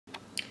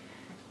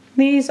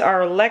These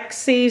are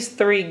Lexie's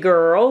 3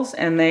 girls,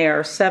 and they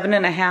are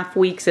 7.5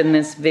 weeks in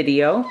this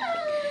video.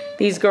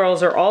 These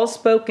girls are all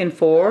spoken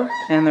for,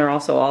 and they're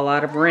also all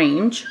out of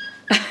range.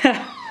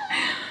 But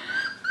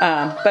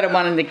I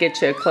wanted to get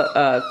you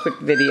a quick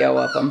video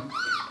of them.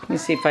 Let me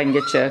see if I can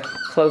get you a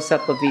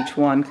close-up of each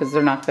one, because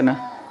they're not going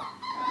to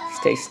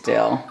stay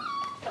still.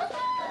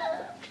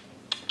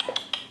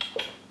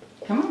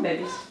 Come on,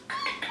 babies.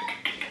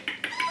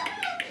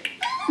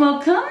 Well,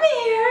 come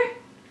here.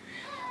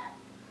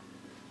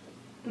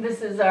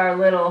 This is our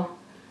little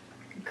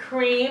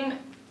cream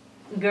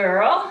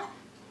girl.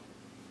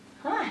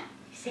 Huh?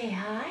 You say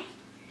hi?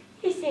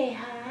 You say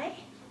hi?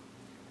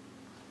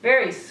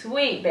 Very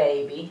sweet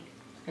baby.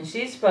 And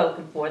she's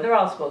spoken for. They're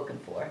all spoken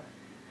for. And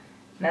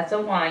that's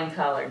a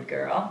wine-collared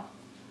girl.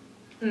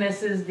 And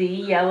this is the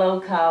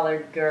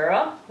yellow-collared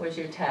girl. Where's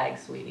your tag,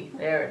 sweetie?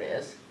 There it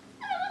is.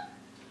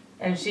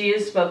 And she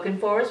is spoken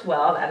for as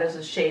well. That is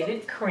a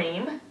shaded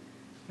cream.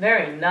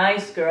 Very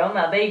nice girl.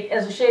 Now,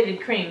 as a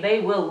shaded cream,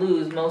 they will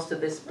lose most of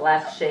this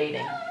black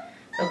shading.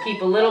 They'll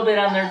keep a little bit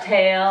on their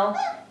tail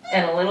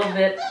and a little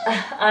bit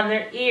on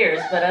their ears,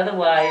 but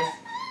otherwise,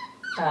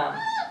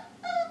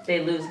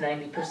 they lose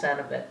 90%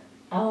 of it.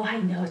 Oh,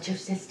 I know, it's your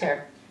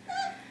sister.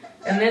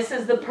 And this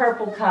is the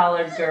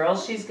purple-collared girl.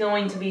 She's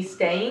going to be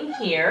staying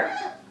here.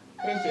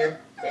 There's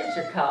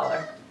your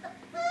collar.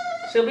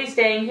 She'll be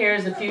staying here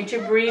as a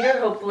future breeder,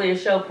 hopefully a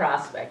show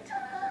prospect.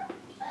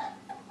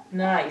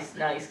 Nice,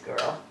 nice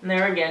girl. And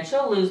there again,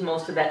 she'll lose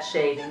most of that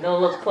shading.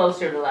 They'll look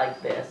closer to like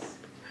this.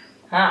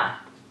 Huh?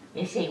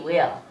 Yes, he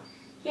will.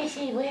 Yes,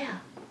 he will.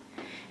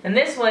 And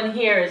this one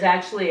here is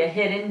actually a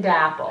hidden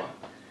dapple.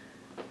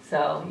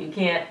 So you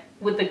can't,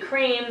 with the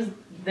creams,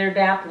 their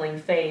dappling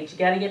fades. You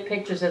got to get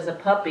pictures as a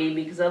puppy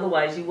because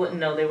otherwise you wouldn't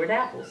know they were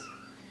dapples.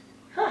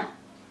 Huh?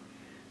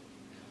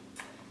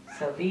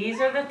 So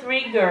these are the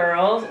 3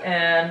 girls,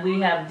 and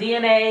we have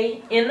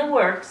DNA in the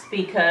works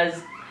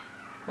because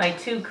my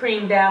 2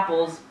 cream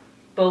dapples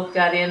both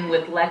got in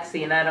with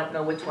Lexie, and I don't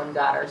know which one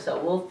got her, so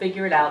we'll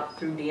figure it out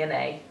through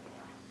DNA.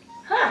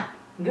 Huh,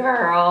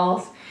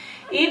 girls.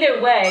 Either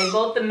way,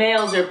 both the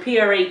males are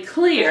PRA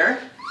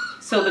clear,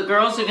 so the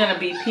girls are going to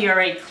be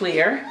PRA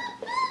clear,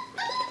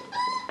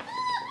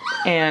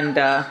 and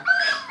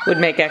would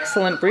make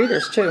excellent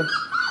breeders, too.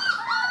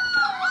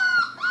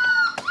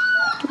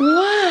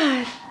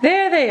 What?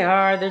 There they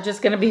are. They're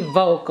just going to be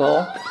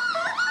vocal.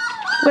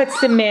 What's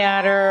the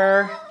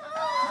matter?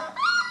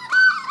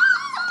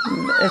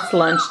 It's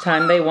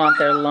lunchtime. They want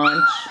their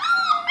lunch.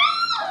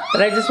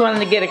 But I just wanted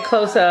to get a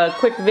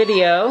quick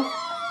video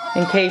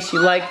in case you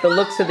like the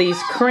looks of these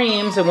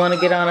creams and want to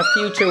get on a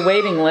future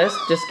waiting list.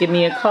 Just give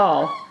me a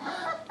call.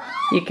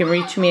 You can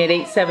reach me at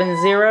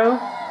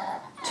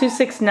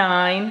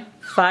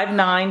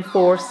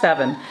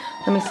 870-269-5947.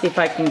 Let me see if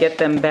I can get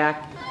them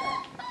back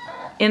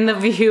in the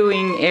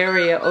viewing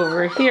area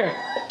over here.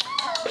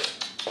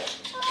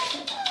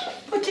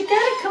 But you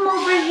gotta come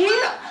over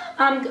here.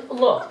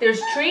 Look, there's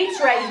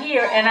treats right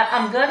here, and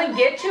I'm gonna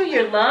get you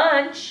your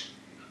lunch.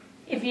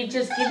 If you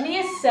just give me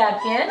a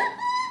second.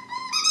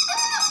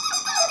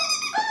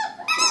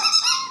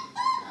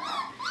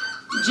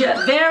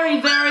 Very,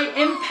 very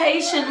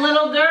impatient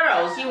little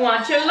girls. You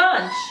want your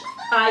lunch.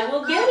 I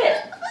will get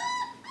it.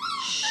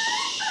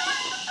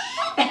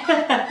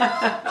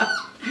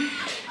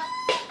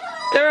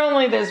 They're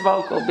only this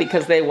vocal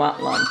because they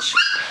want lunch.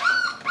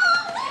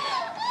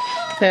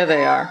 There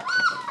they are.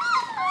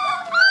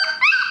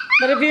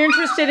 But if you're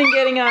interested in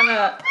getting on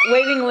a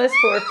waiting list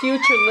for a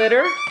future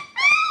litter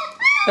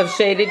of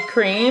shaded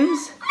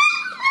creams,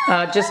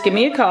 just give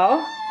me a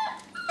call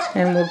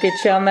and we'll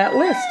get you on that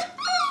list.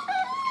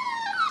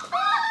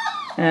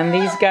 And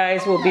these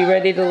guys will be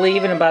ready to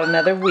leave in about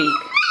another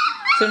week.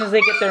 As soon as they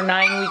get their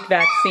 9-week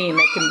vaccine,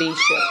 they can be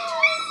shipped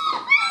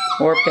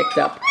or picked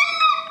up.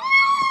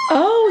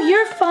 Oh,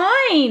 you're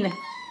fine.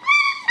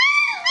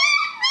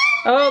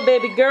 Oh,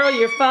 baby girl,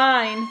 you're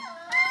fine.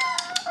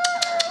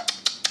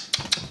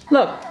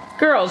 Look,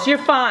 girls, you're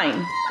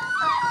fine.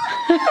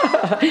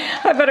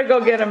 I better go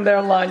get them their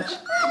lunch.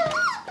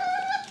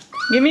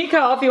 Give me a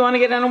call if you want to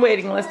get on a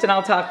waiting list, and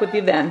I'll talk with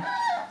you then.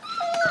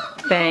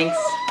 Thanks.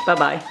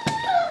 Bye-bye.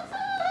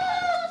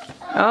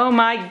 Oh,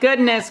 my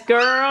goodness,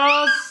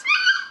 girls.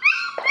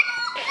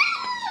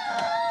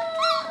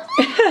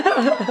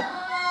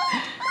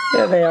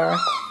 There they are.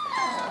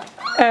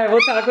 All right,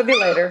 we'll talk with you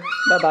later.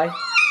 Bye-bye.